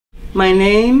My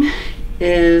name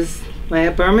is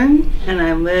Leah Berman, and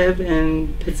I live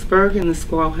in Pittsburgh in the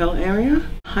Squirrel Hill area.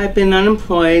 I've been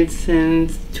unemployed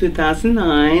since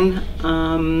 2009.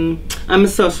 I'm a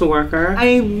social worker.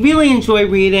 I really enjoy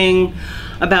reading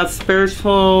about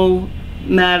spiritual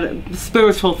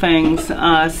things,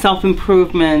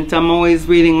 self-improvement. I'm always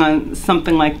reading on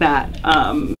something like that.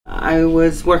 I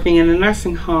was working in a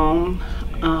nursing home,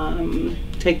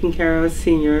 taking care of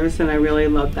seniors, and I really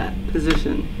loved that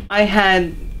position. I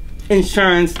had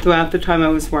insurance throughout the time I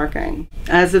was working.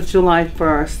 As of July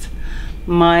 1st,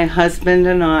 my husband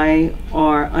and I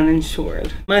are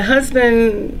uninsured. My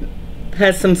husband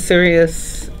has some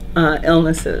serious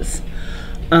illnesses.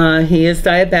 He is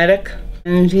diabetic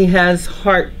and he has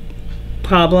heart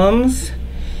problems.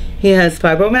 He has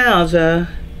fibromyalgia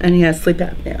and he has sleep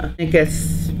apnea. It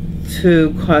gets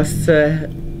to cost a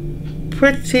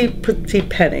pretty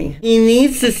penny. He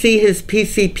needs to see his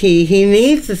PCP. He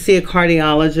needs to see a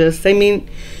cardiologist. I mean,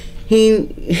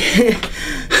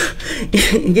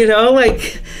 you know,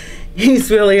 like,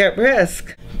 he's really at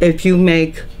risk. If you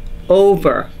make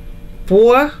over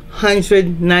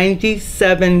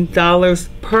 $497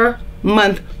 per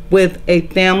month with a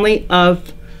family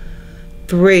of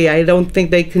 3, I don't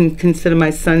think they can consider my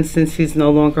son since he's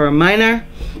no longer a minor,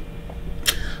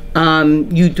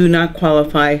 you do not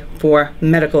qualify for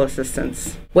medical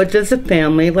assistance. What does a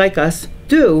family like us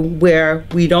do where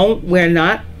we're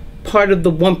not part of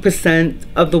the 1%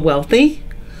 of the wealthy?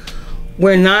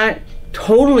 We're not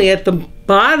totally at the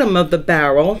bottom of the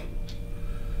barrel.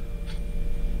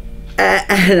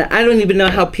 And I don't even know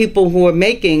how people who are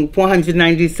making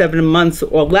 $497 a month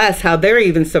or less, how they're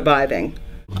even surviving.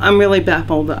 I'm really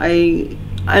baffled, and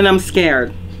I'm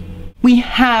scared. We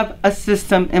have a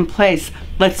system in place.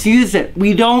 Let's use it.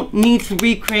 We don't need to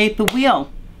recreate the wheel.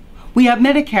 We have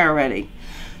Medicare already.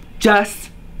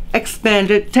 Just expand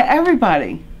it to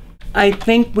everybody. I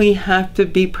think we have to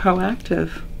be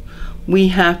proactive. We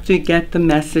have to get the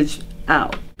message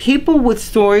out. People with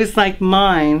stories like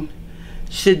mine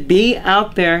should be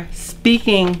out there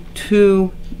speaking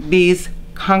to these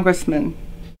congressmen.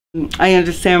 I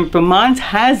understand Vermont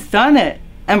has done it,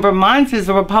 and Vermont is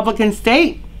a Republican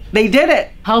state. They did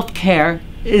it. Healthcare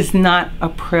is not a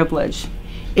privilege.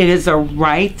 It is a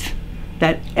right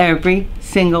that every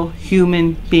single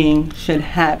human being should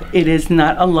have. It is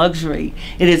not a luxury.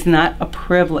 It is not a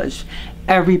privilege.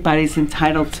 Everybody's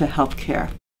entitled to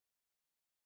healthcare.